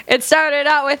It started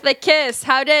out with a kiss.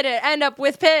 How did it end up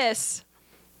with piss?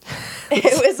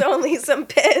 It was only some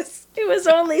piss. It was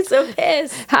only some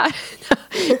piss.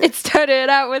 It started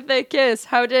out with a kiss.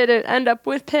 How did it end up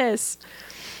with piss?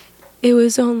 It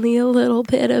was only a little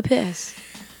bit of piss.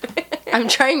 I'm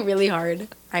trying really hard.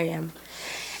 I am.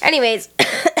 Anyways,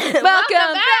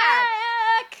 welcome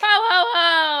back. Ho, ho,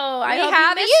 ho. We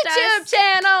have a YouTube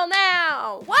channel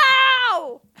now.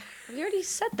 Wow. We already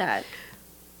said that.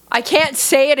 I can't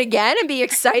say it again and be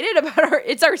excited about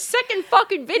it's our second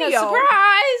fucking video. Yeah,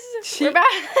 surprise. We're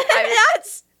back.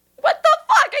 What the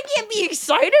fuck? I can't be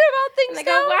excited about things and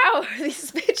I go, wow, are these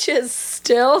bitches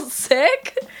still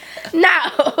sick?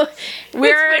 No. It's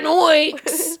been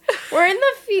weeks. We're in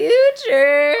the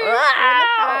future. Wow. We're in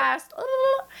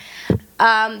the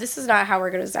past. This is not how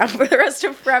we're going to sound for the rest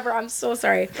of forever. I'm so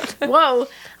sorry. Whoa.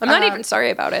 I'm not even sorry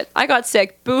about it. I got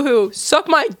sick. Boo-hoo. Suck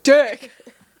my dick.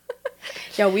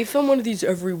 Yeah, we film one of these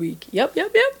every week. Yep.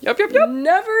 Never in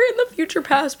the future,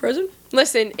 past, present.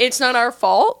 Listen, it's not our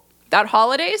fault that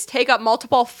holidays take up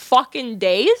multiple fucking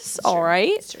days, all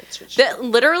right? It's true. That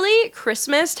literally,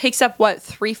 Christmas takes up,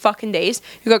 3 fucking days?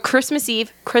 You got Christmas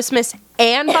Eve, Christmas,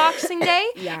 and Boxing Day?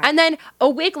 Yeah. And then a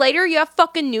week later, you have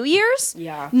fucking New Year's?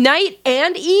 Yeah. Night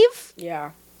and Eve?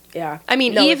 Yeah. I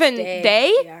mean, No, even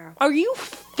day? Yeah. Are you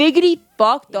figgity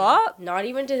fucked up? Not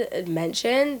even to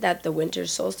mention that the winter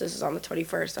solstice is on the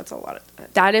 21st. That's a lot of...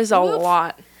 That is a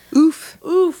lot. Oof.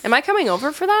 Am I coming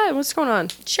over for that? What's going on?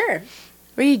 Sure.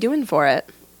 What are you doing for it?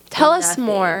 Tell us Nothing.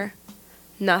 more.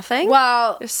 Nothing?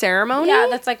 Well... A ceremony? Yeah,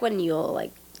 that's like when Yule,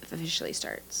 officially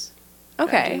starts.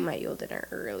 Okay. I'm doing my Yule dinner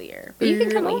earlier. But you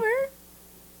can come over.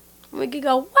 We could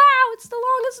go, wow, it's the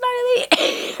longest night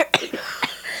of the year.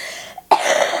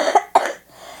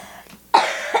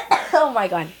 Oh my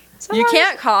god. You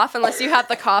can't cough unless you have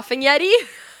the coughing Yeti.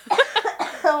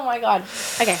 Oh my god.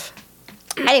 Okay.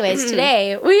 Anyways,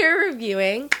 today we are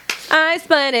reviewing I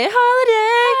spent it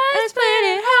holiday. I spent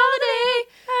it holiday.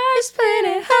 I spent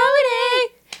it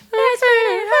holiday. I spent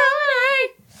it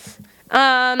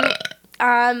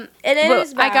holiday. and it Whoa,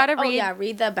 is I gotta read. Oh yeah,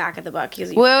 read the back of the book.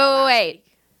 Wait.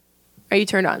 Are you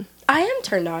turned on? I am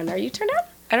turned on. Are you turned on?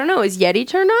 I don't know. Is Yeti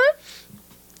turned on?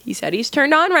 He said he's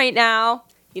turned on right now.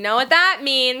 You know what that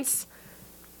means.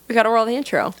 We gotta roll the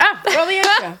intro. Roll the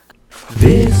intro.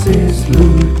 This is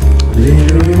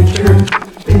literature,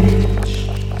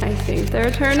 bitch. I think they're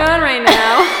turned on right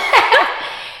now.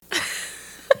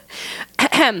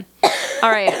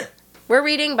 All right. We're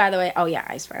reading, by the way. Oh yeah,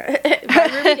 I spent it.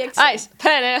 I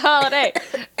spent a holiday.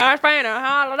 I spent a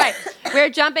holiday. We're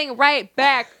jumping right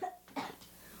back.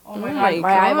 Oh my god,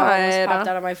 my eyeball almost popped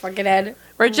out of my fucking head.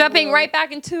 We're jumping right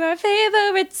back into our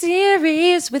favorite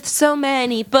series with so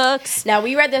many books. Now,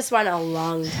 we read this one a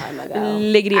long time ago.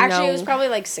 Liggity Actually, no. it was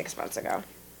probably 6 months ago.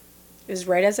 It was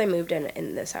right as I moved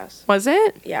in this house. Was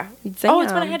it? Yeah. Damn. Oh,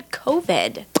 it's when I had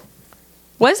COVID.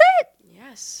 Was it?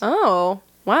 Yes. Oh,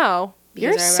 wow.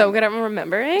 Because You're so good at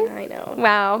remembering. I know.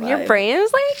 Wow, your brain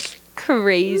is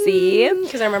crazy.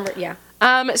 Because I remember, yeah.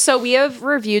 So we have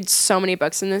reviewed so many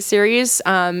books in this series.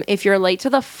 If you're late to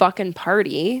the fucking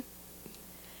party,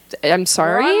 I'm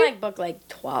sorry. We're on book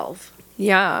 12.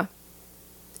 Yeah.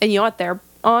 And you know what they're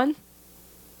on?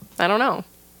 I don't know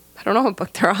what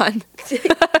book they're on.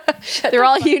 They're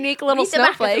all unique little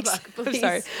snowflakes. I'm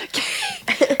sorry.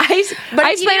 I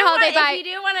explain holiday by... If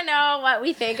you do want to know what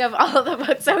we think of all the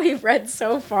books that we've read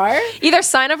so far, either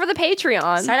sign up for the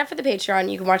Patreon. Sign up for the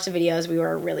Patreon. You can watch the videos. We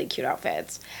wear really cute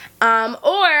outfits.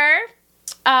 Or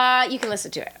you can listen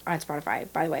to it on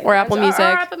Spotify, by the way. Or Apple Music. Or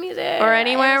Apple Music. Or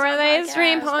anywhere Amazon where they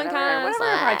stream Podcasts, podcasts.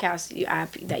 Whatever podcast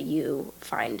app that you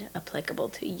find applicable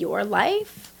to your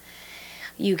life,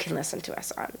 you can listen to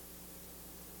us on.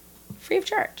 Free of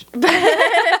charge.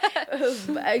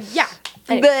 Yeah.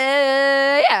 But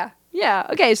yeah.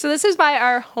 Okay, so this is by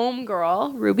our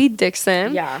homegirl, Ruby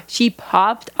Dixon. Yeah. She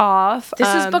popped off. This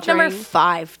is book number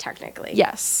 5, technically.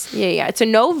 Yes. Yeah. It's a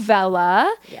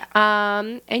novella. Yeah.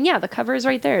 And yeah, the cover is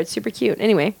right there. It's super cute.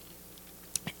 Anyway.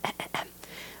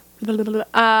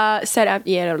 Set up.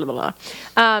 Yeah.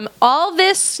 All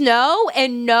this snow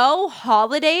and no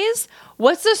holidays.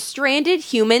 What's a stranded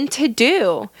human to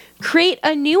do? Create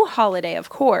a new holiday, of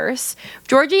course.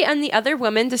 Georgie and the other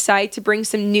women decide to bring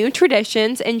some new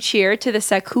traditions and cheer to the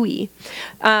Sakui.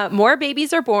 More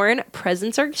babies are born,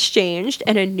 presents are exchanged,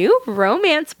 and a new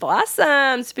romance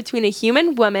blossoms between a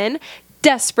human woman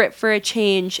desperate for a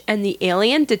change and the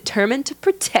alien determined to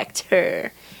protect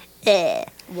her.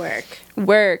 Work.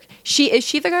 Is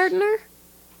she the gardener?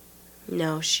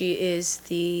 No, she's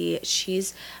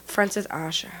Frances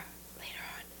Asha.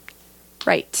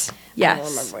 Right. I Yes. don't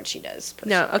remember what she does.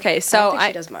 No. personally. Okay. I So don't think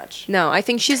she does much. No, I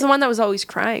think she's the one that was always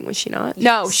crying. Was she not?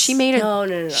 No, she made it.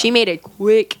 No. She made it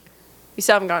quick. We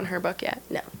still haven't gotten her book yet.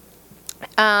 No.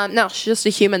 No, she's just a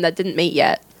human that didn't mate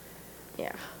yet.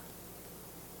 Yeah.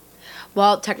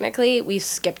 Well, technically, we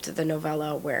skipped the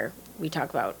novella where we talk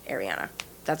about Ariana.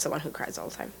 That's the one who cries all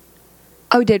the time.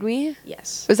 Oh, did we?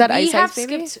 Yes. Was that we Ice have Ice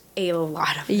Baby? skipped a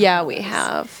lot of Yeah, we novellas.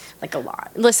 have. Like a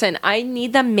lot. Listen, I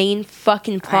need the main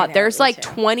fucking plot. know, There's me like too.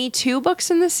 22 books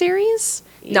in the series,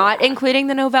 not Yeah. including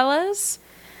the novellas.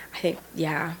 I think,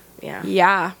 yeah.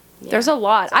 Yeah. There's a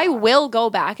lot. I will go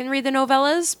back and read the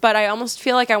novellas, but I almost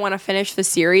feel like I want to finish the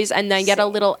series and then get a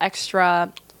Same. little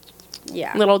extra,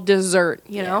 Yeah. little dessert,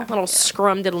 you know? Yeah, Little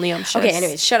scrum-diddly-umptious. Okay,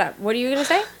 anyways, shut up. What are you going to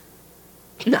say?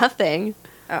 Nothing.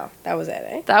 Oh, that was it,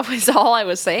 eh? That was all I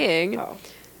was saying. Oh.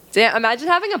 Damn, imagine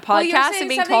having a Well, you were podcast saying and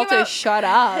being something told to about- shut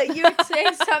up. You were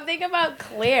saying something about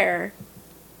Claire.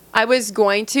 I was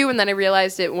going to, and then I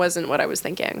realized it wasn't what I was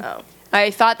thinking. Oh. I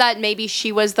thought that maybe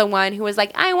she was the one who was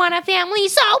like, I want a family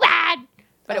so bad.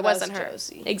 But Oh, it that was wasn't her.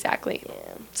 Josie. Exactly. Yeah.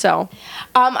 So,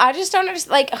 I just don't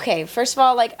understand. Like, okay, first of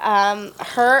all, like,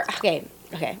 her.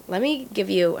 Okay, let me give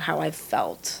you how I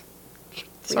felt.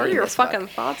 reading this book.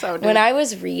 thoughts out, When I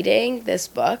was reading this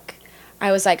book,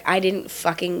 I was like, I didn't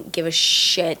fucking give a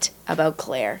shit about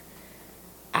Claire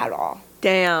at all.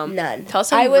 Damn. None. Tell us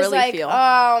how I you was really like, feel.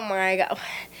 oh my god.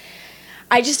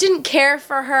 I just didn't care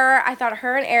for her. I thought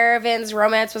her and Aravin's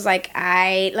romance was like,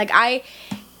 I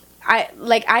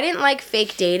didn't like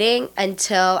fake dating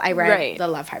until I read Right. The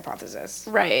Love Hypothesis.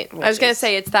 Right. Which I was going to is-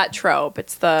 say it's that trope.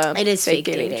 It's the It is fake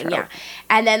dating, trope. yeah.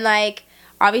 And then like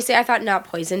obviously I thought Not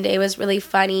Poison Day was really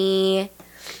funny.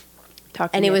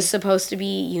 And it was supposed to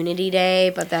be Unity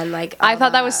Day, but then like I all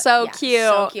thought that was so So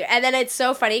cute. cute. And then it's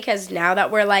so funny because now that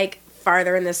we're like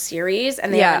farther in the series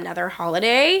and they Yeah. have another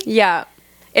holiday, Yeah.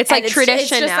 It's like and tradition It's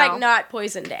just now. like Not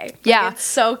Poison Day. Like, Yeah. it's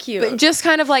so cute. But just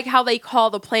kind of like how they call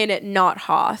the planet not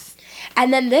Hoth.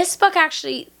 And then this book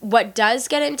actually, what does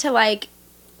get into like,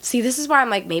 see, this is why I'm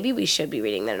like, maybe we should be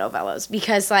reading the novellas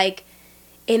because like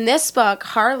in this book,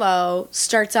 Harlow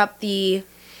starts up the.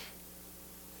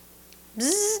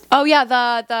 Bzzz, Oh yeah,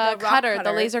 the rock cutter, the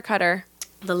cutter. laser cutter.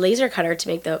 the laser cutter to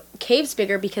make the caves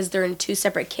bigger because they're in two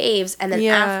separate caves. And then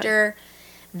Yeah. after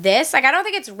this, like I don't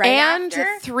think it's right And after.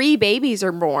 3 babies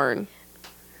are born.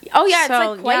 Oh yeah, So, it's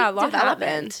like quite yeah, a lot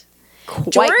development.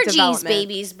 Quite Georgie's development.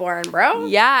 baby's born, bro.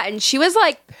 Yeah, and she was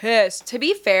like pissed. To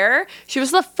be fair, she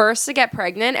was the first to get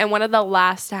pregnant and one of the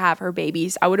last to have her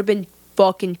babies. I would have been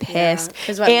fucking pissed.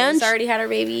 Because and Liz already had her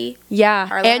baby. yeah,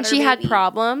 Harlow and had her she had baby.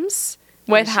 problems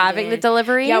with she having the did.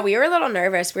 delivery. Yeah, we were a little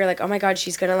nervous. We were like, oh my god,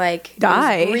 she's gonna like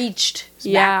Die. Reached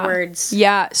Yeah. backwards.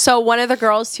 Yeah. So one of the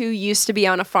girls who used to be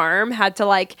on a farm had to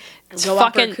like Go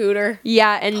up her fucking cooter.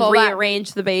 yeah, and Pull that-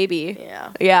 rearrange the baby. Yeah.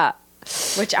 Yeah.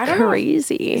 Which I don't know.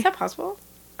 Crazy. Is that possible?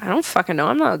 I don't fucking know.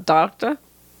 I'm not a doctor.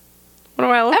 What do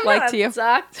I look like to you?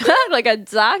 Doctor. Like a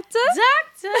doctor?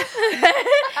 Doctor.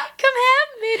 Come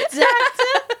have me,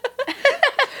 doctor.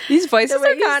 These voices The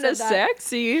way are you kind of said that.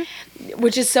 sexy.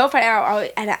 Which is so funny.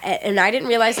 And I didn't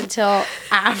realize until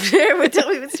until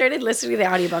we started listening to the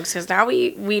audiobooks because now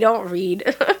we don't read.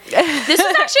 This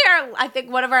is actually I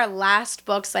think one of our last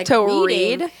books like To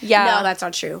reading. read? Yeah. No, that's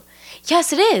not true.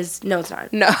 Yes, it is. No, it's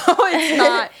not. No, it's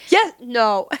not. Yes,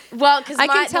 no. Well, because I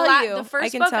can tell you. the I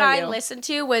first can book tell I you. listened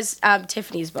to was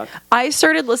Tiffany's book. I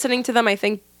started listening to them, I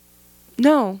think.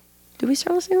 No. Did we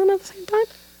start listening to them at the same time?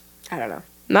 I don't know.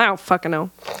 I don't fucking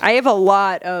know. I have a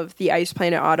lot of the Ice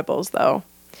Planet Audibles, though.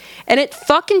 And it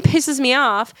fucking pisses me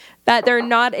off that they're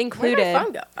not included.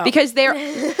 phone go? Oh. Because they're.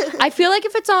 I feel like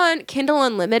if it's on Kindle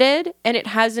Unlimited and it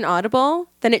has an Audible,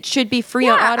 then it should be free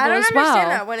on Audible I don't as understand well.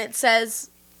 that when it says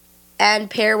and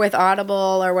pair with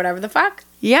Audible or whatever the fuck.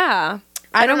 Yeah.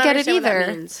 I don't get it understand what that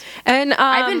either. means. And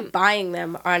I've been buying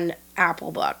them on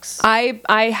Apple Books. I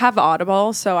have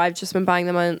Audible, so I've just been buying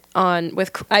them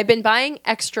I've been buying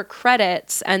extra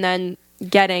credits and then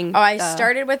getting. Oh, I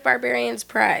started with Barbarian's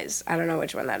Prize. I don't know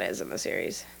which one that is in the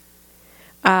series.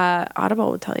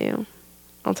 Audible will tell you.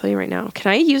 I'll tell you right now.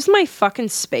 Can I use my fucking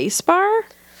space bar?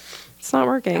 It's not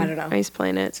working. I don't know. Ice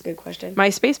Planet. That's a good question. My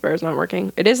space bar is not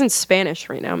working. It is in Spanish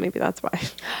right now. Maybe that's why.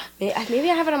 Maybe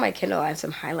I have it on my Kindle. I have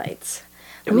some highlights.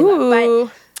 Let me look. Ooh.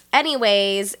 But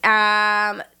anyways,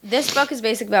 this book is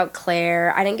basically about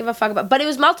Claire. I didn't give a fuck about, but it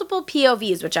was multiple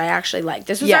POVs, which I actually liked.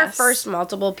 This was our Yes. first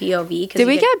multiple POV. Did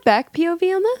we get Beck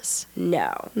POV on this?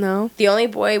 No. No. The only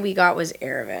boy we got was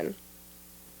Aravin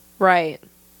Right.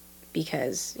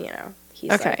 because,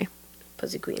 he's Okay. like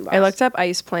Pussy Queen boss. I looked up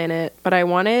Ice Planet, but I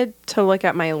wanted to look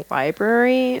at my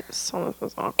library, so this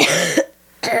was awkward.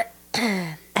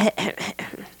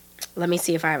 Let me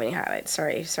see if I have any highlights.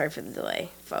 Sorry for the delay,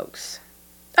 folks.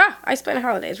 Ah, I spent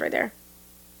holidays right there.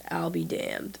 I'll be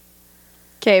damned.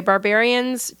 Okay,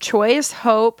 barbarians, choice,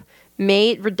 hope,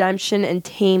 mate, redemption, and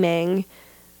taming.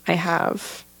 I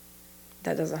have.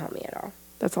 That doesn't help me at all.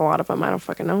 That's a lot of them. I don't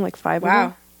fucking know, like 5 of Wow.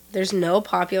 them. There's no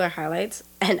popular highlights,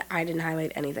 and I didn't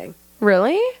highlight anything.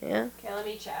 Really? Yeah. Okay, let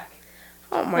me check.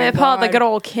 Oh my I pull god. out the good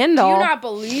old Kindle. Do you not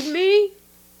believe me?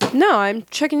 No, I'm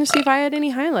checking to see if I had any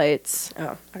highlights.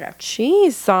 Oh, okay.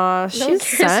 Jesus, she's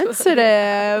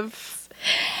sensitive.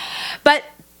 But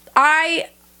I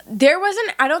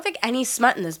don't think any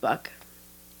smut in this book.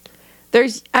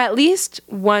 There's at least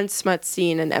one smut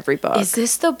scene in every book. Is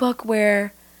this the book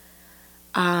where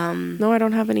No, I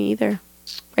don't have any either.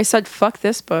 I said fuck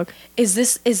this book. is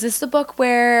this the book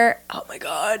where, oh my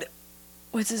god,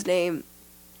 what's his name?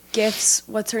 Gifts,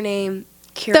 what's her name?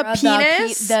 Kira, The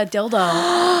penis? the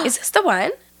dildo. Is this the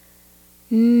one?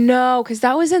 No, because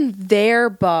that was in their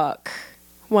book,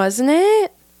 wasn't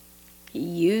it? He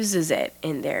uses it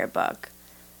in their book.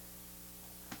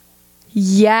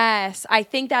 Yes, I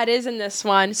think that is in this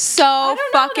one. So I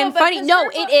don't know, fucking though, but funny. this No,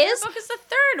 third it book- is. Their book is the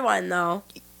third one though.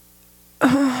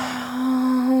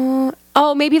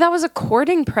 Oh, maybe that was a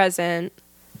courting present.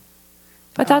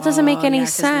 But that doesn't make any Yeah,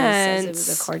 'cause Liz says sense.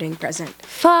 It was a courting present.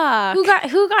 Fuck.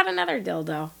 Who got another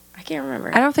dildo? I can't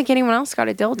remember. I don't think anyone else got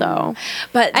a dildo.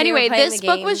 But they Anyway, were playing this the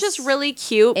book was games. just really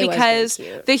cute It was because very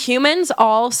cute. the humans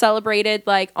all celebrated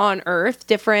like on Earth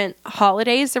different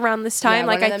holidays around this time. Yeah,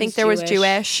 like one of I think them's there was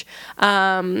Jewish.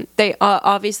 Jewish. They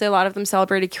obviously a lot of them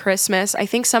celebrated Christmas. I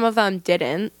think some of them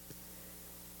didn't.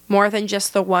 More than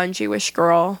just the one Jewish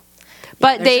girl.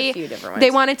 But there's a few different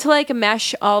they ones. wanted to like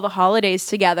mesh all the holidays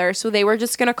together, so they were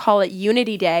just gonna call it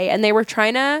Unity Day, and they were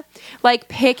trying to like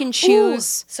pick and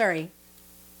choose. Ooh, sorry.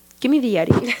 Give me the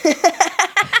Yeti.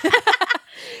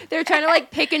 They're trying to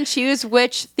like pick and choose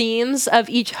which themes of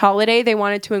each holiday they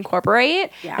wanted to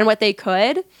incorporate and what they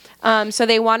could. So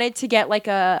they wanted to get like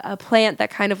a plant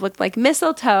that kind of looked like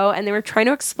mistletoe, and they were trying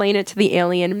to explain it to the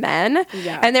alien men.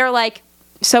 Yeah. And they were like,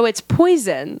 so it's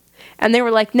poison. And they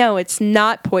were like, no, it's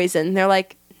not poison. They're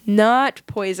like, not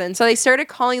poison. So they started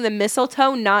calling the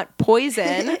mistletoe not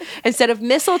poison instead of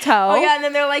mistletoe. Oh yeah, and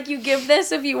then they're like, you give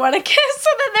this if you want to kiss. So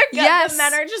then Yes. the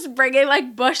men are just bringing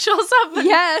like bushels of them.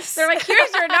 Yes. They're like,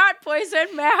 here's your not poison.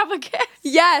 May I have a kiss?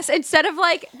 Yes, instead of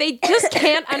like, they just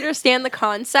can't understand the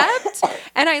concept.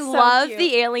 And I love cute.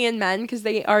 the alien men because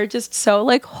they are just so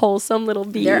like wholesome little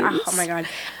beings. Oh my god.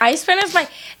 I spent as my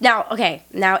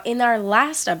now in our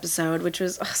last episode, which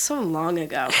was so long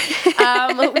ago,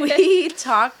 we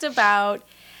talked about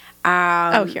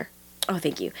Here. Oh,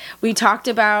 thank you. We talked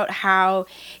about how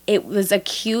it was a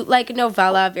cute, like,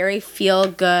 novella, very feel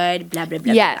good, blah, blah,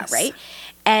 blah, Yes. blah, right?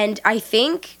 And I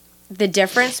think the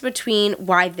difference between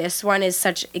why this one is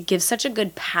it gives such a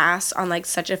good pass on, like,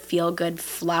 such a feel good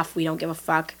fluff, we don't give a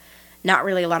fuck, not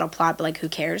really a lot of plot, but, like, who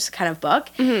cares kind of book,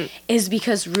 is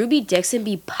because Ruby Dixon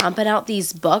be pumping out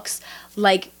these books,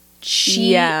 like,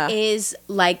 she is,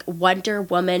 like, Wonder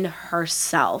Woman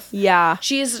herself. Yeah.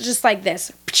 She is just like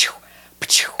this.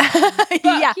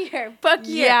 Yeah. Book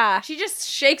here. Yeah. She just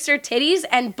shakes her titties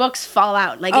and books fall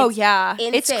out. Like, Oh it's yeah.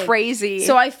 insane. It's crazy.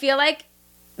 So I feel like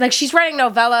she's writing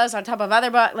novellas on top of other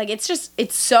books. Like,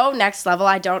 it's so next level.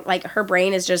 I don't, like, her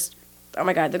brain is just, oh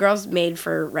my god, the girl's made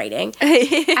for writing.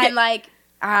 And, like,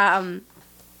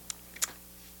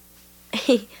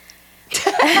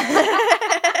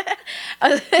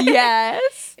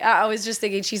 yes. I was just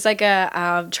thinking she's like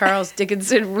a Charles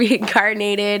Dickinson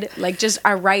reincarnated, like, just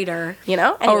a writer, you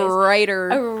know? Anyways, A writer.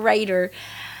 a writer.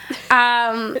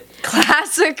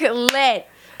 Classic lit.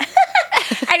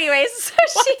 Anyways, so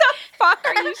What the fuck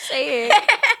are you saying?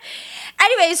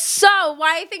 Anyways, so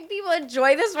why I think people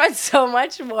enjoy this one so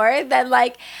much more than,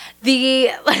 like, the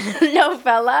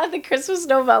novella, the Christmas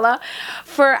novella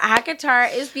for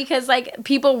ACOTAR is because, like,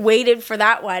 people waited for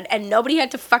that one and nobody had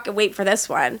to fucking wait for this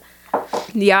one.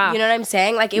 Yeah. You know what I'm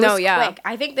saying? Like, it was quick.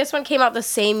 I think this one came out the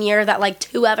same year that, like,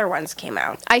 2 other ones came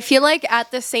out. I feel like at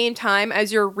the same time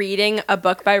as you're reading a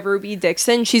book by Ruby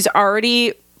Dixon, she's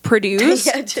already produced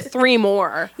 3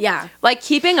 more. Yeah. Like,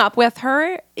 keeping up with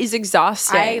her is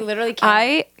exhausting. I literally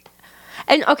can't.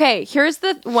 And okay, here's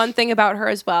the one thing about her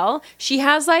as well. She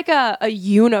has like a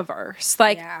universe.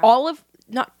 Like all of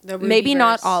not The maybe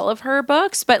not Rubyverse. all of her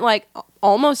books, but like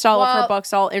almost all of her Well,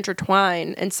 books all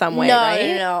intertwine in some way, no,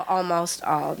 right? no, almost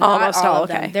all. Not Almost all, of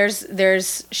them. okay.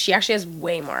 There's she actually has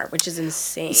way more, which is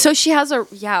insane. So she has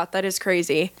that is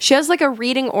crazy. She has like a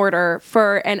reading order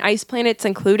for, and Ice Planet's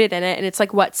included in it, and it's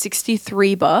like, what,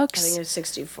 63 I books? think it's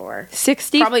 64.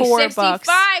 64 Probably 65 books.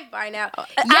 by now.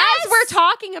 As we're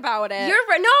talking about it. You're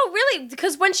right. No, really,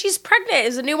 because When She's Pregnant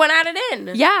is a new one added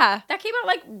in. Yeah. That came out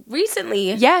like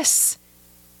recently. Yes.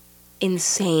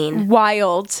 Insane.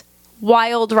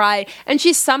 Wild ride. And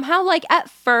she's somehow like, at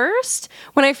first,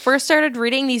 when I first started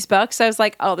reading these books, I was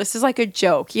like, oh, this is like a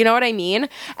joke. You know what I mean?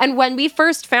 And when we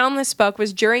first found this book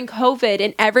was during COVID,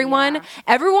 and everyone,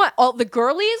 all the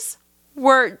girlies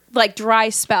were like dry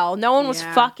spell. No one was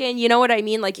Yeah. fucking, you know what I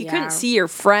mean? Like you Yeah. couldn't see your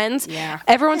friends. Yeah.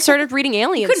 Everyone started reading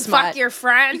Alien Couldn't smut. fuck your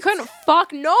friends. You couldn't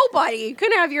fuck nobody. You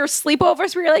couldn't have your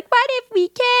sleepovers where you're like, what if we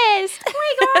kissed? Oh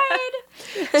my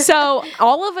God. So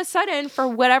all of a sudden, for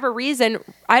whatever reason,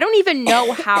 I don't even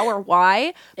know how or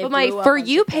why, It but my blew up For on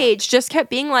You TikTok. page just kept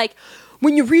being like,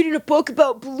 when you're reading a book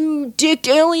about blue-dicked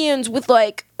aliens with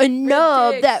like a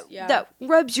nub dicks, that yeah. that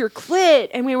rubs your clit,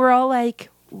 and we were all like,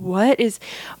 what is...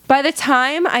 By the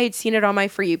time I had seen it on my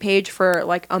For You page for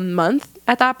like a month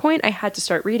at that point, I had to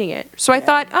start reading it. So I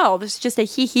thought, oh, this is just a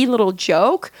hee-hee little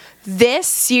joke. This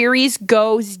series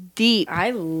goes deep.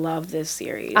 I love this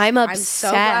series. I'm I'm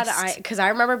so glad obsessed. because I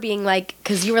remember being like,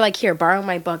 because you were like, here, borrow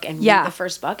my book and Yeah. read the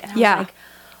first book. And I Yeah. was like,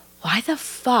 why the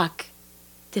fuck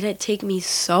did it take me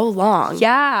so long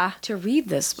Yeah. to read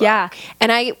this book? Yeah.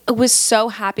 And I was so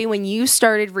happy when you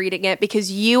started reading it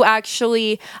because you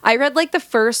actually, I read like the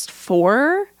first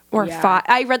 4 or Yeah. 5.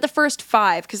 I read the first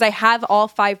 5 because I have all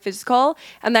 5 physical.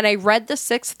 And then I read the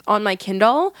 6th on my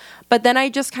Kindle. But then I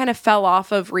just kind of fell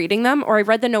off of reading them, or I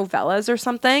read the novellas or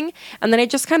something. And then I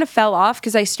just kind of fell off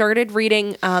because I started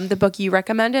reading the book you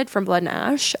recommended from Blood and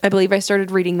Ash. I believe I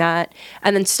started reading that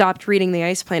and then stopped reading the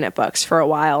Ice Planet books for a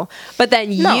while. But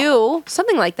then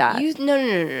something like that.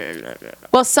 No.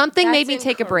 Well, something made That's me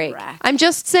take a break. incorrect. I'm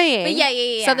just saying. But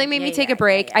yeah. Something made me Yeah, take a yeah,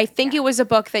 break. yeah, I think it was a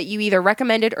book that you either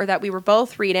recommended or that we were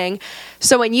both reading.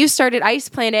 So when you started Ice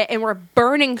Planet and we're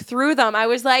burning through them, I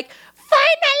was like,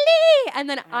 finally! And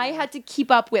then I had to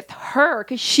keep up with her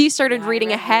because she started Yeah, I reading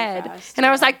read really ahead. fast, And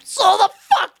I was yeah. like, slow the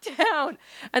fuck down!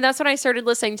 And that's when I started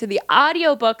listening to the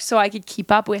audiobook so I could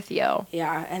keep up with you.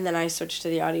 Yeah, and then I switched to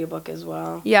the audiobook as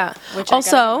well. Yeah. Which I gotta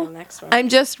also, get my next one. I'm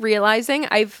just realizing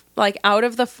I've like out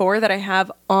of the 4 that I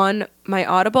have on my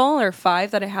Audible or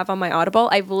 5 that I have on my Audible,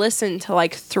 I've listened to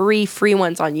like 3 free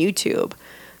ones on YouTube.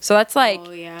 So that's like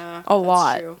Oh yeah, a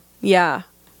lot. True. Yeah.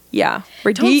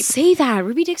 We're Don't deep. say that.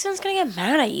 Ruby Dixon's gonna get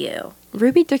mad at you.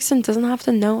 Ruby Dixon doesn't have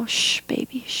to know. Shh,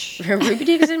 baby. Shh. Ruby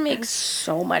Dixon makes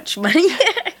so much money.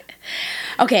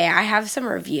 Okay, I have some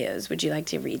reviews. Would you like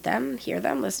to read them, hear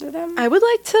them, listen to them? I would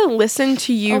like to listen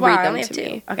to you wow, I read only them have to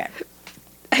 2. me. Okay.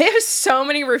 I have so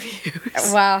many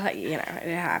reviews. Well, you know,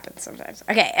 it happens sometimes.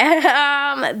 Okay.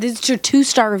 These are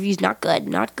 2-star reviews. Not good.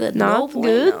 Not good. Not No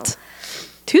good. bueno.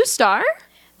 2-star?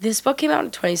 This book came out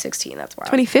in 2016. That's wild.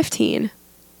 2015.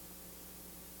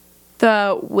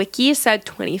 The wiki said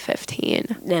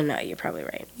 2015. No, you're probably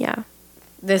right. Yeah.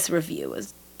 This review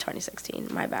was 2016.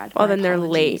 My bad. Well, My then they're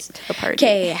late apologies. to the party.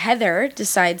 Okay, Heather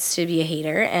decides to be a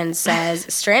hater and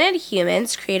says stranded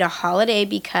humans create a holiday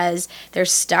because they're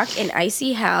stuck in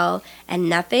icy hell and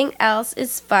nothing else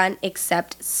is fun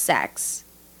except sex.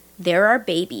 There are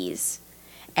babies.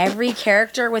 Every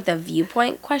character with a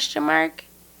viewpoint ?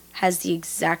 Has the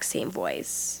exact same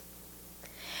voice.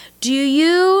 Do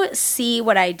you see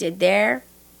what I did there?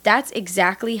 That's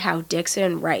exactly how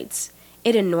Dixon writes.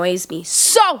 It annoys me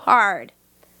so hard.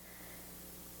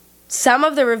 Some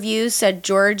of the reviews said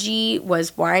Georgie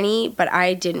was whiny, but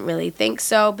I didn't really think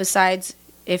so. Besides,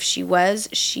 if she was,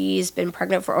 she's been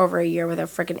pregnant for over a year with a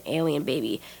freaking alien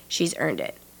baby. She's earned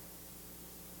it.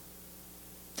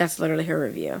 That's literally her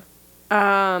review.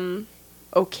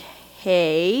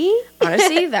 Okay.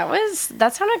 Honestly,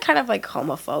 that sounded kind of like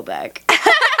homophobic.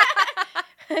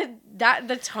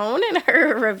 The tone in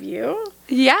her review.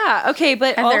 Yeah, okay,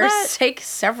 but all Heather, that, take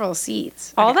several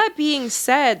seats. all that being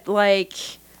said, like,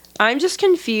 I'm just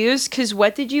confused because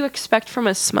what did you expect from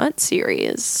a smut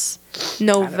series?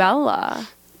 Novella.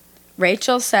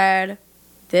 Rachel said,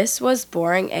 "This was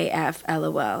boring AF,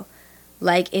 lol.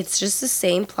 Like, it's just the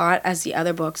same plot as the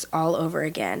other books all over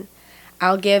again.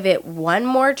 I'll give it one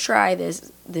more try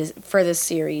for this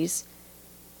series.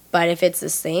 But if it's the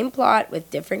same plot with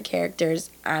different characters,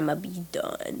 I'ma be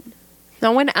done."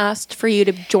 No one asked for you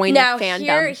to join Now, the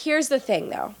fandom. here's the thing,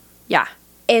 though. Yeah.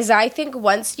 Is I think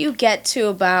once you get to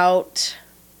about...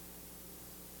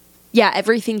 Yeah,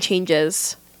 everything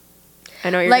changes. I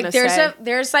know what you're like gonna say.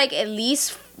 there's like at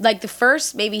least like the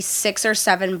first maybe 6 or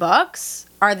 7 books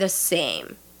are the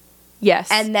same, Yes.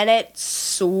 and then it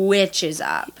switches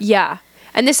up. yeah.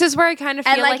 And this is where I kind of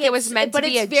feel like it was meant to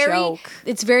be a joke.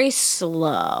 It's very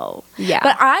slow. Yeah.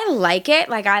 But I like it.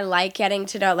 Like, I like getting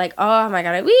to know, like, oh my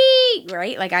God,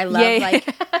 right? Like, I love, like,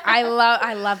 I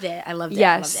loved it. I loved it.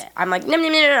 Yes. I loved it. I'm like,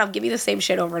 no, I'll give you the same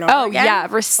shit over and over Oh, again. yeah.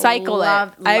 Recycle Love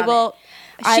it. I will.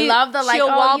 I love the, like, she'll oh,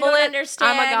 you wobble don't it,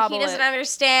 understand. I'ma gobble He doesn't it.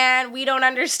 understand. We don't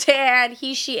understand.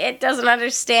 He, she, it doesn't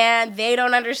understand. They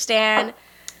don't understand.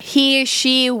 He,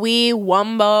 she, we,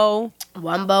 Wumbo.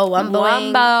 Wumbo.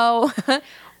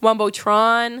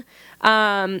 Wumbotron.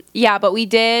 Yeah, but we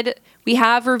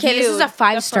have reviewed. Okay, this is a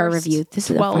 5-star the first review. This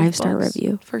is a 12 5-star books.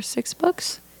 review. For 6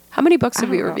 books? How many books have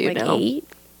we reviewed like now? 8?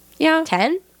 Yeah.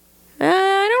 10?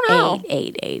 I don't know.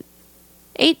 8.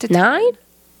 8 to 10. 9?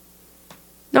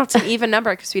 No, it's an even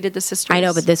number because we did the sisters. I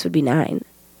know, but this would be 9.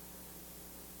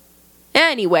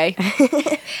 Anyway.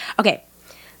 Okay,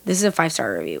 this is a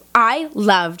 5-star review. I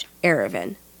loved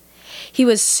Aravan. He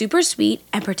was super sweet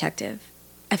and protective.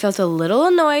 I felt a little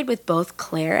annoyed with both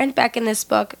Claire and Beck in this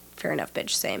book. Fair enough,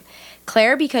 bitch, same.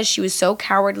 Claire because she was so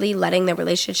cowardly letting the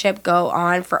relationship go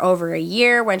on for over a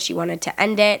year when she wanted to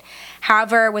end it.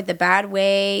 However, with the bad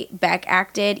way Beck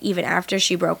acted even after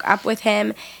she broke up with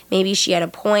him, maybe she had a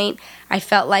point. I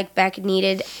felt like Beck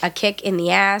needed a kick in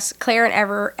the ass. Claire and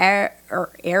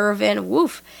Aravan,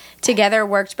 woof, together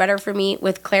worked better for me,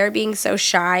 with Claire being so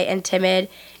shy and timid.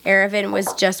 Aravan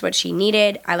was just what she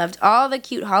needed. I loved all the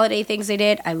cute holiday things they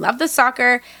did. I loved the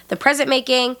soccer, the present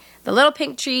making, the little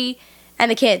pink tree, and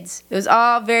the kids. It was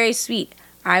all very sweet.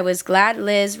 I was glad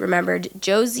Liz remembered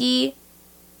Josie.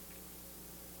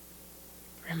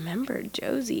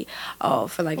 Oh,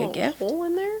 for like a gift? Hole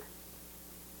in there?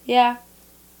 Yeah.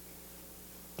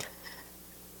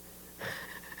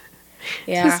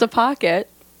 Yeah. Just a pocket.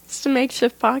 Just a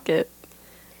makeshift pocket.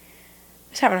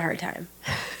 Just having a hard time.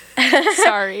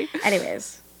 Sorry.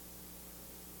 Anyways.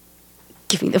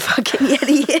 Give me the fucking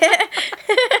Yeti.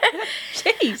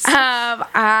 Jeez.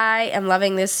 I am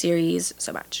loving this series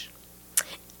so much.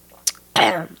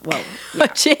 Whoa. Yeah.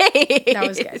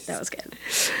 Jeez. That was good.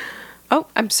 Oh,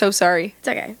 I'm so sorry. It's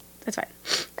okay. That's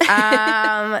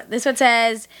fine. This one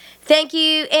says, thank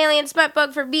you, Alien Smut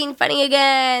Book, for being funny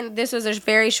again. This was a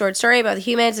very short story about the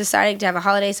humans deciding to have a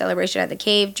holiday celebration at the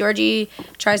cave. Georgie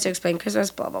tries to explain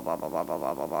Christmas, blah, blah, blah, blah, blah, blah,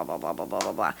 blah, blah, blah, blah, blah, blah, blah,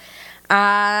 blah, blah.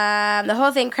 The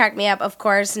whole thing cracked me up. Of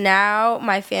course, now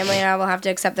my family and I will have to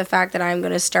accept the fact that I'm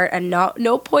going to start a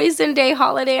no poison day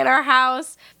holiday in our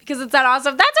house because it's that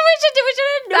awesome. That's what we should do. We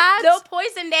should have no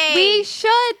poison day. We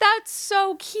should. That's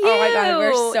so cute. Oh my God,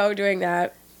 we're so doing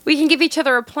that. We can give each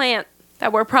other a plant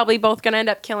that we're probably both going to end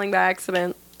up killing by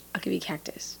accident. I'll give you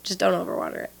cactus. Just don't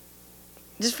overwater it.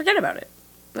 Just forget about it.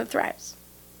 It thrives.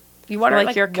 You water it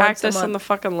Like your once a cactus in month. the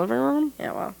fucking living room?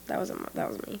 Yeah, well, that was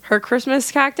me. Her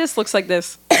Christmas cactus looks like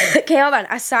this. Okay, hold on.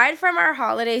 Aside from our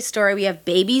holiday story, we have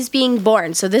babies being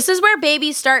born. So this is where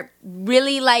babies start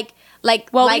really like.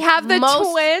 Well, like we have the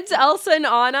most- twins, Elsa and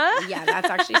Anna. Yeah, that's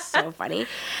actually so funny.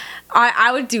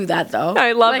 I would do that though.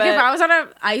 I love like it. If I was on an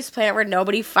ice planet where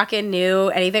nobody fucking knew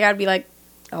anything, I'd be like,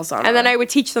 Elsa. And then I would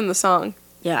teach them the song.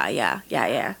 Yeah.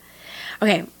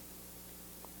 Okay.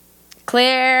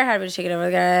 Claire had been shaking over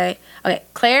the guy. Okay,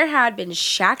 Claire had been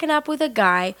shacking up with a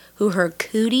guy who her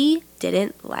cootie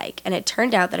didn't like. And it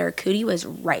turned out that her cootie was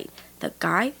right. The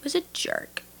guy was a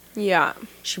jerk. Yeah.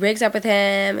 She breaks up with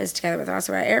him, is together with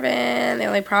also about Aravan. The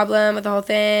only problem with the whole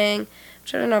thing,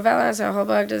 short novella, so the whole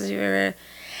book doesn't even...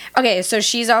 Okay, so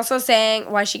she's also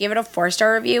saying why she gave it a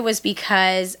 4-star review was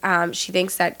because she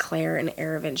thinks that Claire and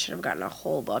Aravan should have gotten a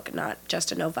whole book, not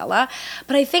just a novella.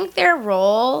 But I think their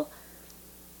role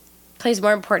plays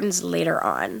more importance later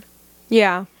on.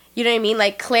 Yeah. You know what I mean?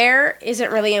 Like, Claire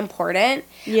isn't really important.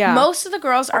 Yeah. Most of the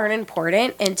girls aren't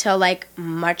important until, like,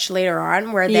 much later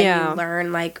on, where then Yeah. you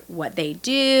learn, like, what they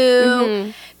do.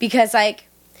 Mm-hmm. Because, like,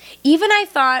 even I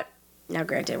thought... Now,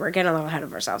 granted, we're getting a little ahead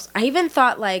of ourselves. I even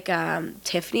thought, like,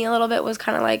 Tiffany a little bit was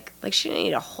kind of like she didn't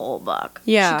need a whole book.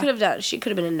 Yeah. She could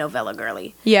have been a novella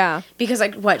girly. Yeah. Because,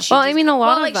 like, what? She Well, I mean, a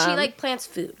lot of like, she, them. like, plants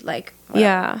food. Like,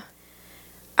 whatever.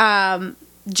 Yeah.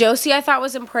 Josie, I thought,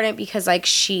 was important because, like,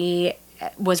 she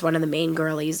was one of the main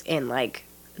girlies in, like,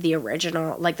 the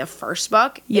original, like, the first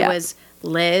book. Yeah. It was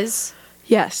Liz,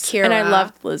 Yes. Kira, and I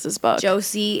loved Liz's book.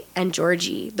 Josie, and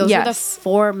Georgie. Those were the Yes.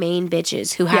 4 main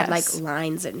bitches who had, Yes. like,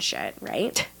 lines and shit,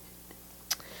 right?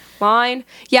 Line.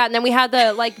 Yeah, and then we had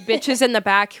the, like, bitches in the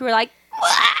back who were like,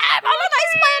 I'm on a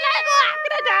nice planet. I'm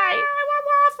going to die. I want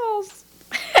waffles.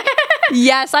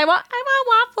 Yes, I want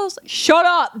waffles. Shut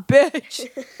up, bitch.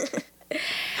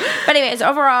 But anyways,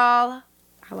 overall,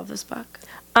 I love this book.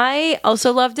 I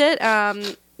also loved it.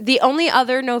 The only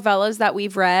other novellas that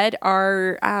we've read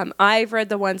are I've read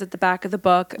the ones at the back of the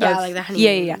book. Yeah, like the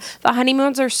honeymoons. Yeah. The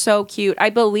honeymoons are so cute. I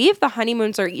believe the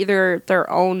honeymoons are either their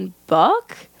own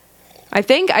book. I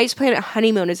think Ice Planet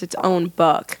Honeymoon is its own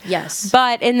book. Yes.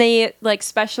 But in the like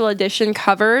special edition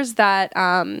covers that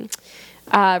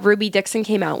Ruby Dixon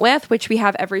came out with, which we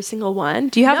have every single one.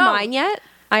 Do you have mine yet?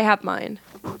 I have mine.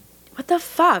 What the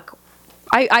fuck?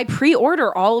 I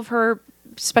pre-order all of her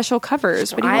special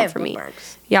covers. What do you want from me?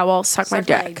 Yeah, well, suck my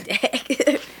dick.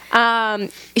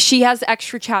 She has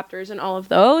extra chapters in all of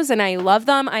those, and I love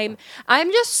them. I'm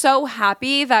just so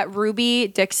happy that Ruby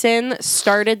Dixon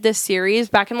started this series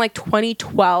back in like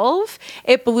 2012.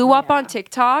 It blew up on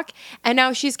TikTok, and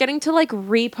now she's getting to like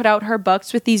re-put out her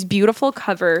books with these beautiful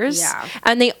covers. Yeah.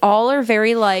 And they all are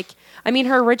very like, I mean,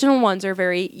 her original ones are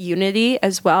very unity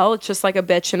as well. It's just like a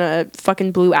bitch and a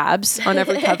fucking blue abs on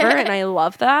every cover, and I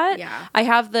love that. Yeah. I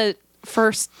have the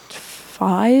first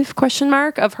 5 question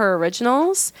mark of her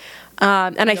originals,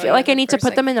 and I feel like I need to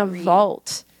put them in a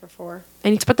vault. Or 4. I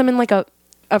need to put them in like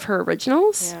of her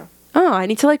originals. Yeah. Oh, I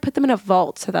need to like put them in a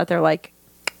vault so that they're like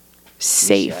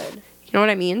safe. You know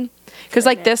what I mean? Because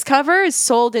like this cover is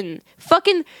sold in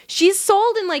she's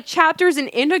sold in like chapters in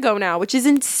Indigo now, which is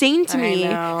insane to me.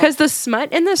 Because the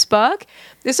smut in this book,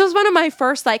 this was one of my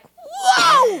first like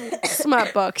whoa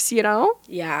smut books, you know?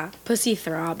 Yeah. Pussy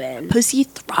throbbing.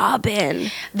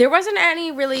 There wasn't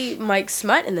any really Mike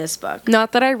smut in this book.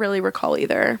 Not that I really recall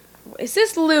either. Is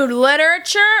this lewd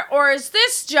literature or is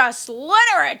this just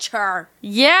literature?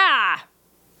 Yeah.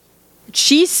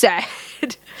 She said.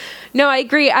 No, I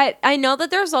agree. I know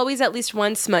that there's always at least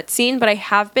one smut scene, but I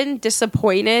have been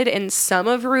disappointed in some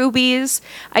of Ruby's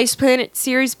Ice Planet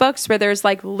series books where there's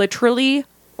like literally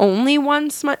only one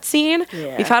smut scene.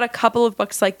 Yeah. We've had a couple of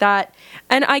books like that.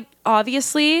 And I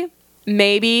obviously,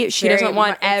 maybe she doesn't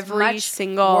want every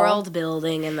single world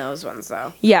building in those ones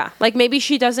though. Yeah, like maybe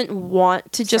she doesn't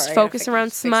want to just focus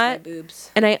around smut. Boobs.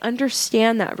 And I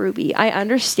understand that, Ruby. I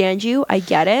understand you. I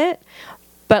get it.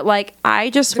 But like I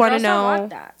just want to know.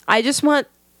 Want that. I just want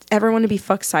everyone to be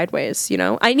fucked sideways, you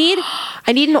know? I need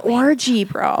an orgy,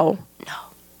 bro. No.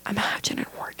 Imagine an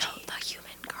orgy. No, the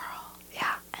human girl.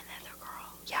 Yeah. And then the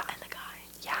girl. Yeah. And the guy.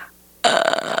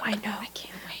 Yeah. I know. I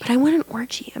can't wait. But I want an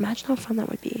orgy. Imagine how fun that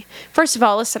would be. First of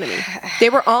all, listen to me. They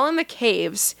were all in the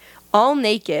caves, all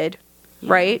naked,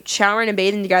 right? Showering and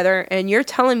bathing together. And you're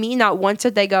telling me not once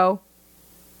did they go...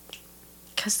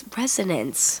 Because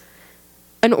resonance.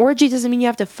 An orgy doesn't mean you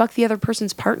have to fuck the other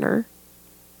person's partner.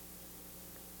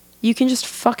 You can just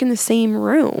fuck in the same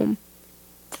room.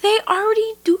 They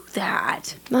already do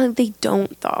that. No, they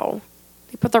don't, though.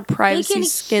 They put their privacy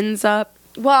skins up.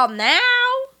 Well, now?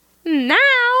 In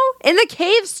the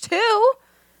caves, too.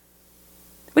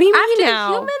 What do you mean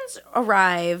now? After the humans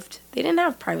arrived, they didn't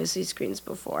have privacy screens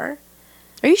before.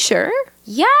 Are you sure?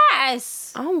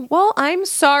 Yes. Oh, well, I'm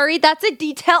sorry. That's a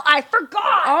detail I forgot.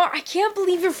 Oh, I can't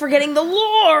believe you're forgetting the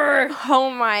lore. Oh,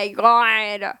 my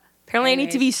God. Apparently I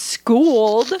need to be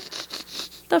schooled.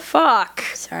 The fuck?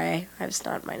 Sorry, I have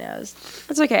snot in my nose.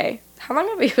 That's okay. How long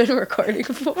have we been recording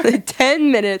for?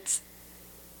 10 minutes.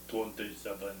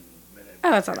 27 minutes.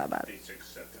 Oh, that's not that bad. 56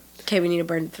 seconds. Okay, we need to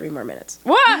burn 3 more minutes.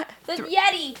 What? The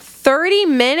Yeti.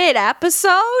 30-minute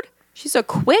episode? She's a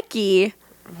quickie.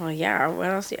 Well, yeah. What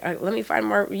else? Let me find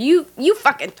more. You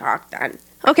fucking talk then.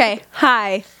 Okay,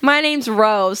 hi. My name's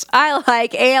Rose. I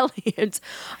like aliens.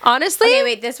 Honestly... Okay,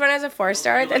 wait. This one has a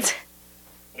 4-star. That's...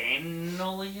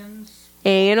 Aliens?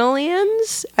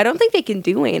 Aliens? I don't think they can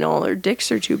do anal. Their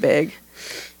dicks are too big.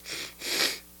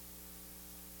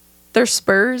 They're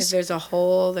spurs. If there's a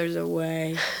hole, there's a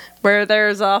way. Where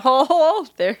there's a hole,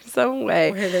 there's a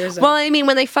way. Where there's a... Well, I mean,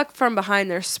 when they fuck from behind,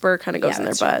 their spur kind of goes in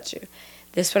their butt. True.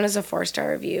 This one is a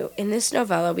 4-star review. In this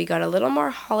novella, we got a little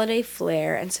more holiday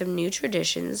flair and some new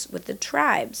traditions with the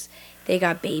tribes. They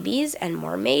got babies and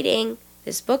more mating.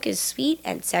 This book is sweet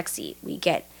and sexy. We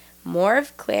get more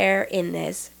of Claire in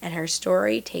this, and her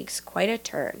story takes quite a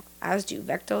turn, as do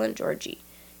Vectel and Georgie.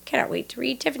 Cannot wait to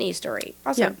read Tiffany's story.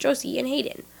 Also, Josie and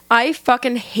Hayden. I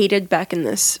fucking hated Beck in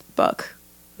this book.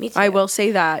 Me too. I will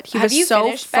say that. He was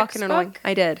so fucking annoying.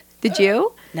 I did. Did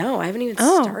you? No, I haven't even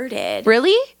started.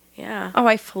 Really? Yeah. Oh,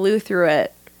 I flew through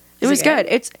it. It was good.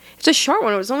 It's a short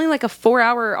one. It was only like a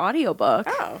 4-hour audiobook.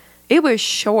 Oh. It was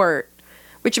short,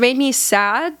 which made me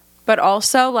sad, but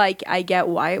also like I get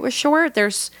why it was short.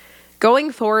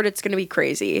 Going forward, it's going to be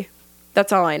crazy.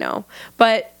 That's all I know.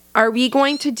 But are we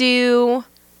going to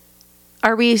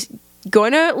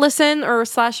listen or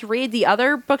 / read the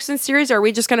other books in series, or are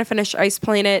we just going to finish Ice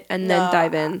Planet and then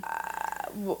dive in?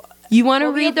 You want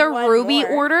to read the Ruby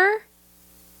order?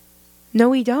 No,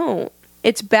 we don't.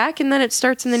 It's back and then it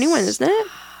starts in the new one, isn't it?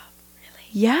 Really?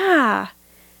 Yeah.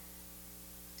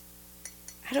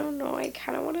 I don't know. I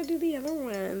kind of want to do the other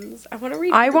ones. I want to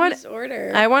read this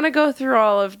order. I want to go through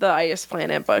all of the Ice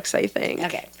Planet books, I think.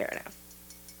 Okay, fair enough.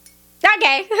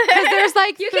 Okay. Because there's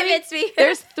like you convinced me.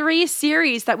 There's 3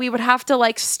 series that we would have to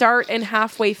like start and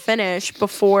halfway finish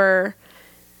before,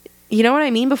 you know what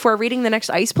I mean? Before reading the next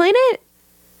Ice Planet.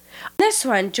 This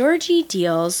one, Georgie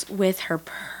deals with her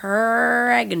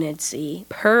pregnancy.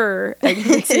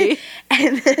 Pregnancy.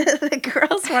 And the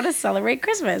girls want to celebrate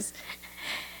Christmas.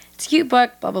 It's a cute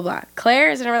book, blah, blah, blah.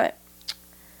 Claire is in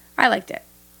I liked it.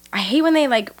 I hate when they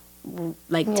like tell me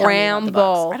about the ramble.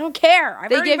 books. I don't care.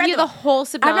 They give you the whole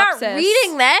synopsis. I'm not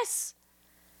reading this.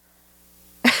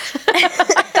 I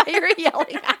thought you were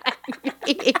yelling at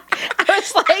me. I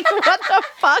was like, what the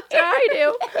fuck did I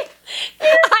do?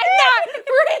 I'm not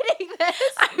reading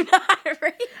this. I'm not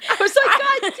reading. I was like,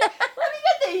 God, let me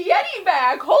get the Yeti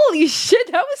back. Holy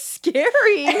shit, that was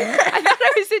scary. I thought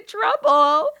I was in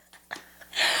trouble.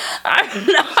 I'm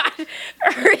not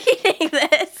reading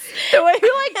this. The way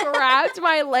you like grabbed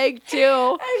my leg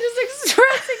too. I'm just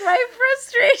expressing my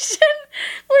frustration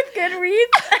with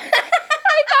Goodreads.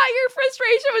 I thought your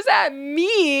frustration was at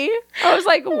me. I was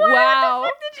like, wow.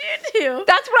 What the fuck did you do?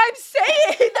 That's what I'm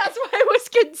saying. That's why I was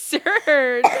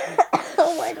concerned.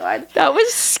 Oh my god. That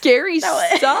was scary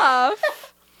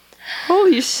stuff.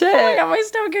 Holy shit. Oh my god, my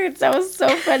stomach hurts. That was so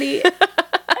funny.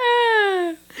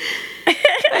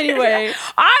 Anyway.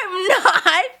 I'm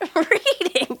not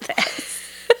reading this.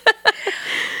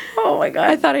 Oh my god.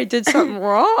 I thought I did something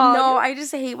wrong. No, I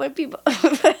just hate when people...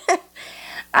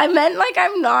 I meant like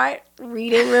I'm not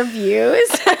reading reviews.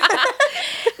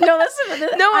 No, listen to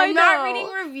this. No, I'm not know. reading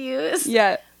reviews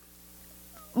Yeah.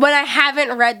 when I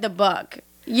haven't read the book.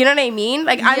 You know what I mean?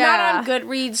 Like, I'm not Yeah. on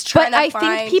Goodreads trying But I to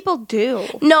find... think people do.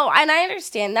 No, and I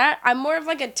understand that. I'm more of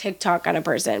like a TikTok kind of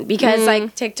person because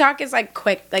like TikTok is like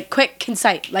quick,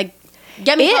 concise. Like,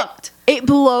 get me hooked. It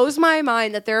blows my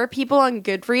mind that there are people on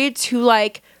Goodreads who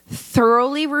like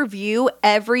thoroughly review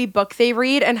every book they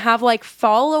read and have like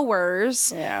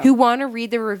followers who want to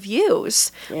read the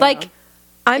reviews. Yeah. Like,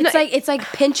 It's like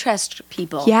Pinterest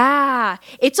people. Yeah,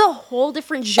 it's a whole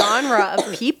different genre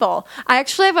of people. I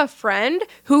actually have a friend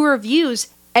who reviews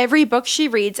every book she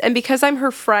reads, and because I'm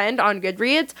her friend on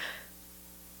Goodreads,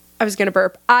 I was gonna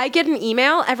burp. I get an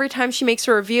email every time she makes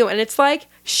a review, and it's like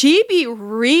she be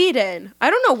reading.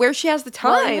 I don't know where she has the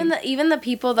time. Well, even the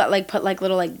people that like put like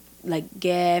little like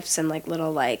gifs and like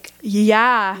little like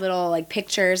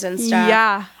pictures and stuff.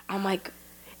 Yeah, I'm like.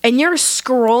 And you're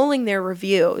scrolling their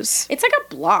reviews. It's like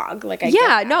a blog. Like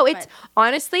it's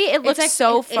honestly, it looks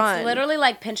so fun. It's literally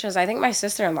like Pinterest. I think my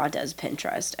sister-in-law does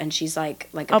Pinterest, and she's like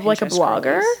a Pinterest like a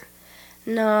blogger. Release.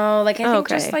 No, like I think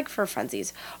just like for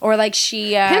funsies, or like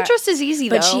she. Pinterest is easy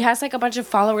though. But she has like a bunch of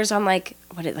followers on like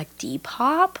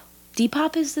Depop.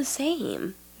 Depop is the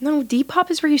same. No, Depop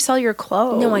is where you sell your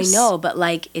clothes. No, I know, but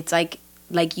like it's like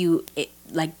you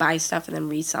buy stuff and then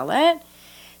resell it.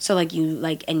 So, like,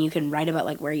 and you can write about,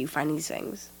 like, where you find these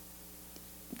things.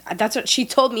 That's what she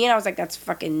told me, and I was like, that's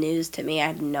fucking news to me. I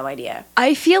had no idea.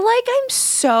 I feel like I'm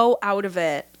so out of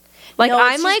it. Like, no,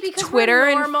 I'm, like, Twitter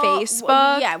and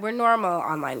Facebook. Yeah, we're normal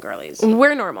online girlies.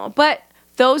 We're normal. But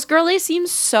those girlies seem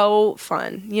so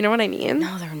fun. You know what I mean?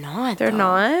 No, they're not. They're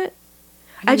not?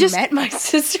 I just met my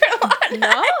sister-in-law.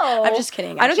 No. I'm just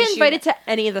kidding. I don't get invited to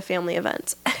any of the family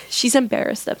events. She's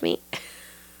embarrassed of me.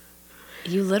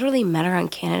 You literally met her on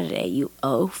Canada Day, you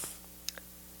oaf.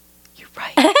 You're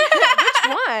right.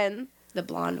 Which one? The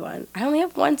blonde one. I only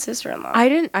have one sister-in-law.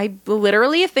 I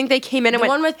literally think they came in and went,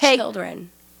 the one with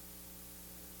children.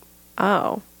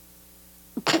 Oh.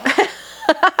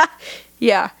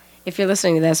 Yeah. If you're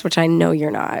listening to this, which I know you're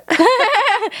not.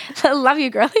 I love you,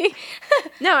 girlie.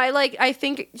 No, I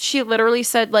think she literally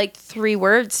said like 3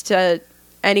 words to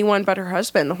anyone but her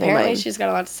husband the whole night. Apparently she's got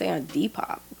a lot to say on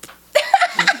Depop.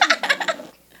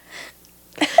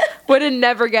 Would have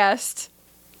never guessed.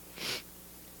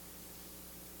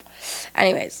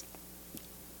 Anyways,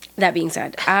 that being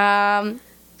said,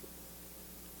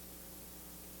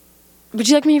 would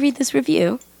you like me to read this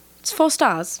review? It's 4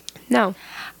 stars. No.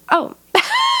 Oh.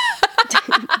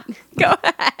 Go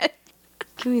ahead.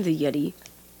 Give me the Yeti.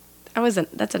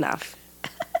 That's enough.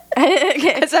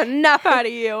 It's enough out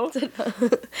of you.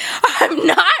 I'm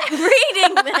not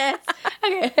reading this.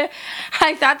 Okay.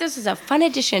 I thought this was a fun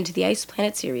addition to the Ice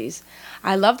Planet series.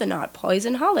 I love the Not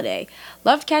Poison holiday.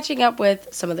 Loved catching up with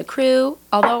some of the crew,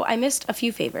 although I missed a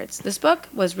few favorites. This book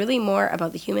was really more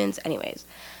about the humans anyways.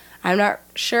 I'm not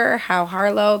sure how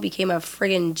Harlow became a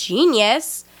friggin'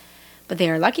 genius, but they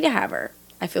are lucky to have her.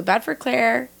 I feel bad for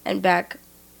Claire and Beck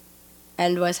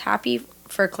and was happy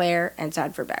for Claire and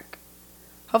sad for Beck.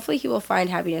 Hopefully he will find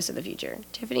happiness in the future.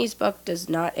 Tiffany's book does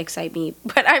not excite me,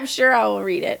 but I'm sure I will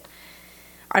read it.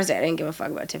 Honestly, I didn't give a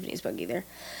fuck about Tiffany's book either.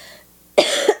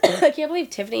 I can't believe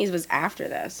Tiffany's was after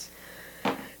this.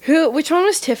 Which one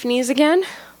was Tiffany's again?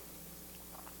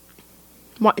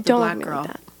 Don't black look at me girl. like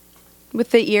that.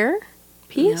 With the ear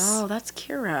piece? No, that's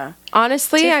Kira.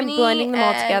 Honestly, Tiffany I'm blending them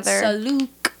all and together.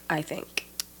 Saluk, I think.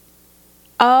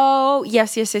 Oh,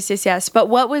 yes. But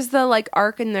what was the, like,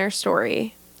 arc in their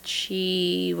story?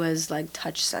 She was like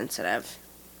touch sensitive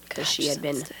because she had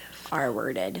been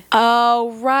R-worded.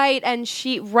 Oh, right. And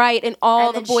all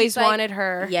And the then boys she's like- wanted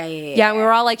her. Yeah. Yeah, and we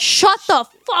were all like, shut the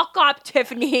fuck up,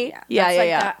 Tiffany. That's like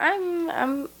that,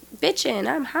 I'm bitching.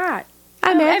 I'm hot.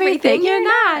 I'm everything you're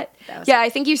not. That was Yeah, I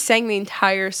think you sang the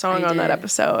entire song I on that did.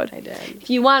 episode. I did.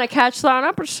 If you want to catch that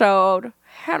episode,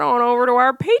 head on over to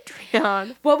our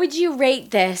Patreon. What would you rate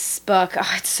this book?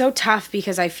 Oh, it's so tough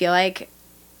because I feel like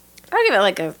I'll give it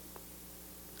like a.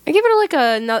 I give it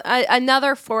like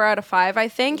another 4 out of 5, I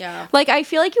think. Yeah. Like, I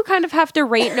feel like you kind of have to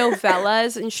rate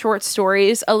novellas and short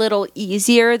stories a little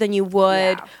easier than you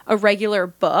would Yeah. a regular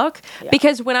book. Yeah.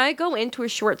 Because when I go into a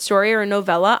short story or a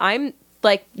novella, I'm,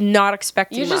 like, not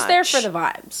expecting You're just much. there for the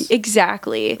vibes.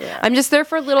 Exactly. Yeah. I'm just there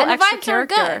for a little And the extra vibes are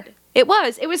character. good. It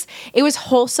was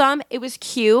wholesome. It was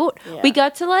cute. Yeah. We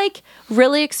got to like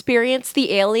really experience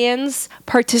the aliens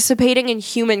participating in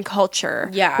human culture.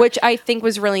 Yeah. Which I think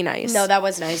was really nice. No, that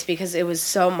was nice because it was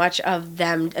so much of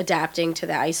them adapting to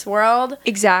the ice world.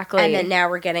 Exactly. And then now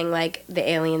we're getting like the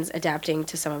aliens adapting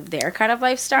to some of their kind of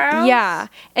lifestyle. Yeah.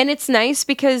 And it's nice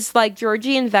because like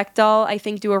Georgie and Vectel, I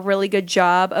think, do a really good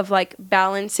job of like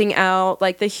balancing out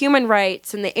like the human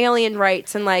rights and the alien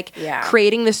rights and like Yeah.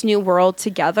 creating this new world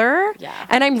together. Yeah.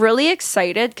 And I'm really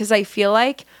excited because I feel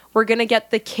like we're going to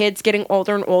get the kids getting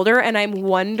older and older. And I'm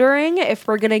wondering if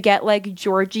we're going to get like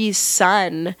Georgie's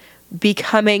son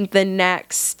becoming the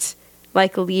next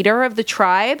like leader of the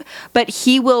tribe. But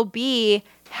he will be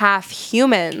half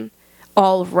human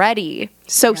already.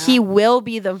 So he will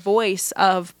be the voice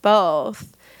of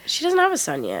both. She doesn't have a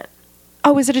son yet.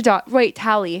 Oh, is it a dog? Wait,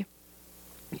 Tally.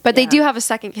 But they Yeah. do have a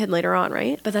second kid later on,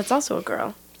 right? But that's also a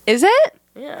girl. Is it?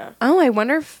 Yeah. Oh, I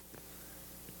wonder if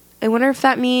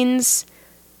that means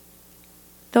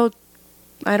they'll.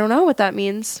 I don't know what that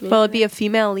means. Will it be a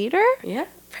female leader? Yeah.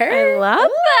 I love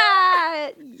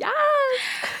that. Yes.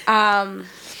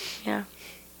 Yeah.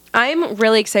 I'm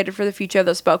really excited for the future of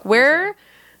this book.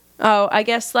 I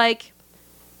guess like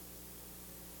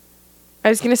I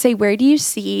was gonna say, where do you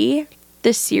see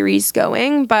this series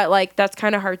going? But like that's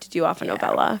kind of hard to do off a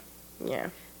novella. Yeah.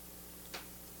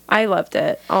 I loved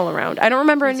it all around. I don't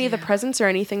remember any of the presents or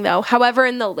anything, though. However,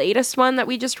 in the latest one that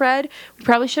we just read, we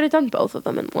probably should have done both of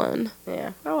them in one.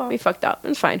 Yeah. Oh, well. We fucked up.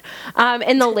 It's fine.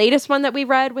 In the latest one that we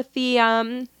read with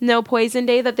the No Poison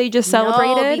Day that they just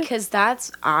celebrated. No, because that's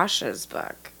Asha's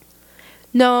book.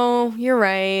 No, you're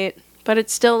right. But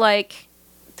it's still like...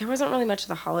 There wasn't really much of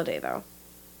the holiday, though.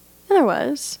 Yeah, there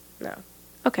was. No.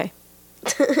 Okay.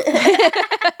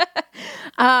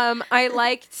 I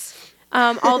liked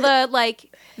all the, like...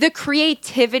 the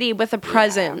creativity with the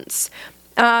presents.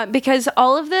 Because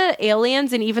all of the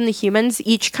aliens and even the humans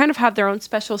each kind of have their own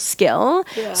special skill.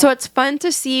 Yeah. So it's fun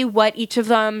to see what each of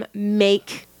them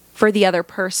make for the other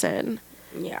person.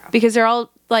 Yeah. Because they're all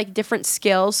like different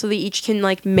skills, so they each can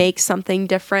like make something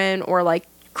different or like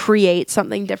create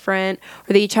something different,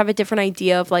 or they each have a different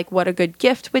idea of like what a good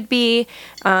gift would be.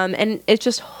 And it's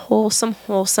just wholesome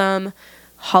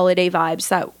holiday vibes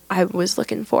that I was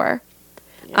looking for.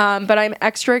 But I'm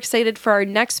extra excited for our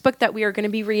next book that we are going to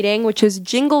be reading, which is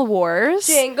Jingle Wars.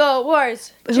 Jingle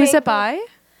Wars. Who's it by?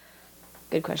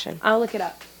 Good question. I'll look it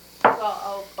up.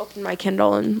 I'll open my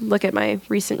Kindle and look at my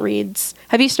recent reads.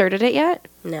 Have you started it yet?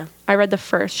 No. I read the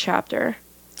first chapter.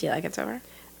 Do you like it so far?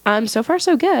 So far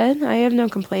so good. I have no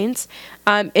complaints.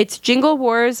 It's Jingle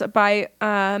Wars by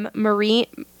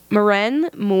Maren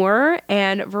Moore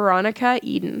and Veronica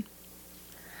Eden.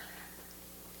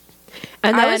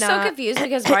 And I then, was so confused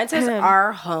because mine says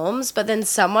Our Homes, but then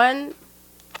someone...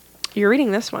 You're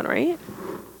reading this one, right?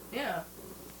 Yeah.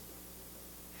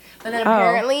 But then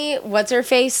apparently,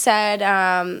 What's-Her-Face said,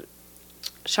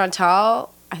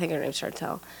 Chantal, I think her name's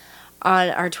Chantal, on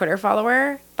our Twitter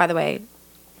follower, by the way,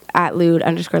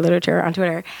 @lewd_literature on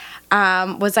Twitter,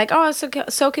 was like, oh, I was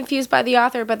so confused by the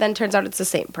author, but then turns out it's the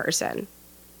same person.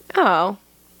 Oh,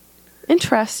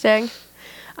 interesting.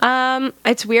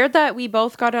 It's weird that we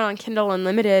both got it on Kindle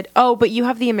Unlimited. Oh, but you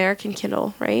have the American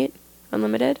Kindle, right?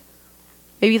 Unlimited?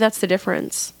 Maybe that's the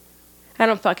difference. I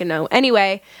don't fucking know.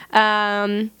 Anyway,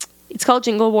 It's called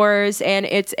Jingle Wars, and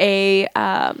it's a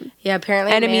Yeah,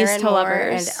 apparently enemies Maren to Moore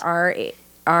lovers. and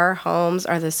our Holmes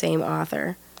are the same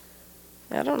author.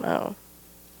 I don't know.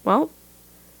 Well,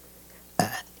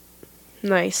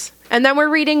 nice. And then we're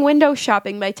reading Window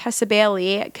Shopping by Tessa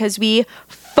Bailey because we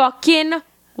fucking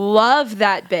love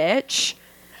that bitch.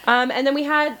 And then we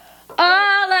had All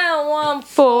I Want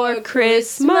for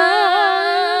Christmas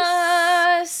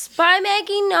by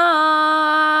Maggie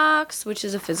Knox, which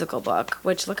is a physical book.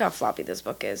 Which, look how floppy this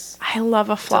book is. I love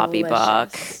a floppy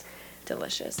book.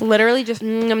 Delicious. Literally just.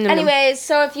 Anyways,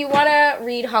 so if you want to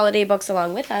read holiday books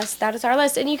along with us, that is our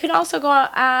list, and you can also go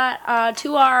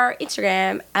to our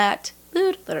Instagram at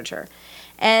Lewd Literature,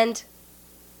 and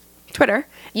Twitter.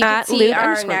 you can at see Lewd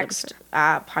our _ next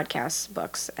podcast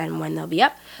books and when they'll be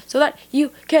up, so that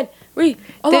you can read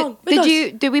along with us.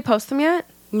 Did we post them yet?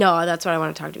 No, that's what I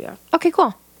want to talk to you about. Okay,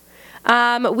 cool.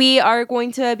 We are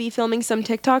going to be filming some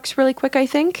TikToks really quick, I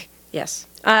think. Yes.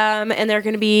 And they're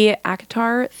going to be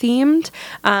ACOTAR themed,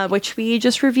 which we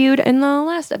just reviewed in the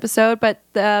last episode. But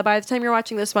by the time you're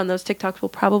watching this one, those TikToks will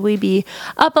probably be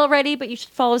up already. But you should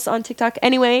follow us on TikTok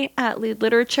anyway at Lewd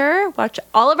Literature. Watch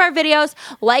all of our videos,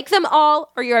 like them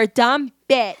all, or you're a dumb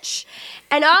bitch.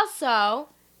 And also,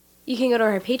 you can go to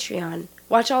our Patreon,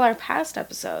 watch all our past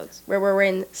episodes where we're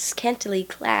in scantily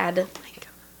clad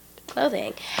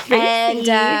clothing. Crazy.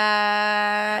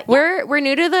 And we're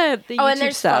new to the oh, YouTube and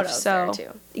there's stuff, photos so there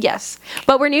too. yes,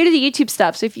 but we're new to the YouTube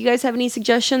stuff. So if you guys have any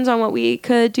suggestions on what we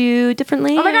could do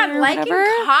differently, Oh my god, or like whatever,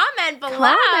 and comment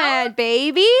below. comment,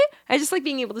 baby. I just like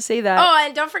being able to say that. Oh,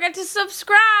 and don't forget to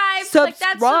subscribe. Click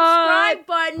that subscribe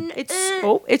button.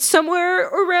 It's somewhere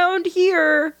around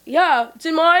here. Yeah, it's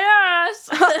in my ass.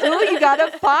 Oh, you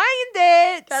gotta find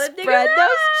it. Gotta dig Spread it those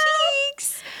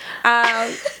out.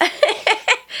 cheeks.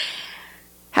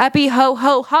 Happy ho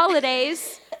ho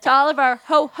holidays to all of our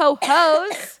ho ho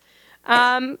hoes.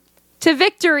 To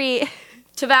victory.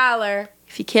 To valor.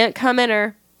 If you can't come in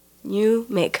her, You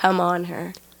may come on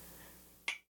her.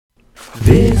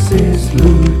 This is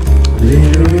Lewd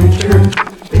Literature,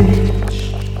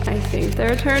 bitch. I think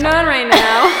they're turned on right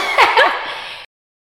now.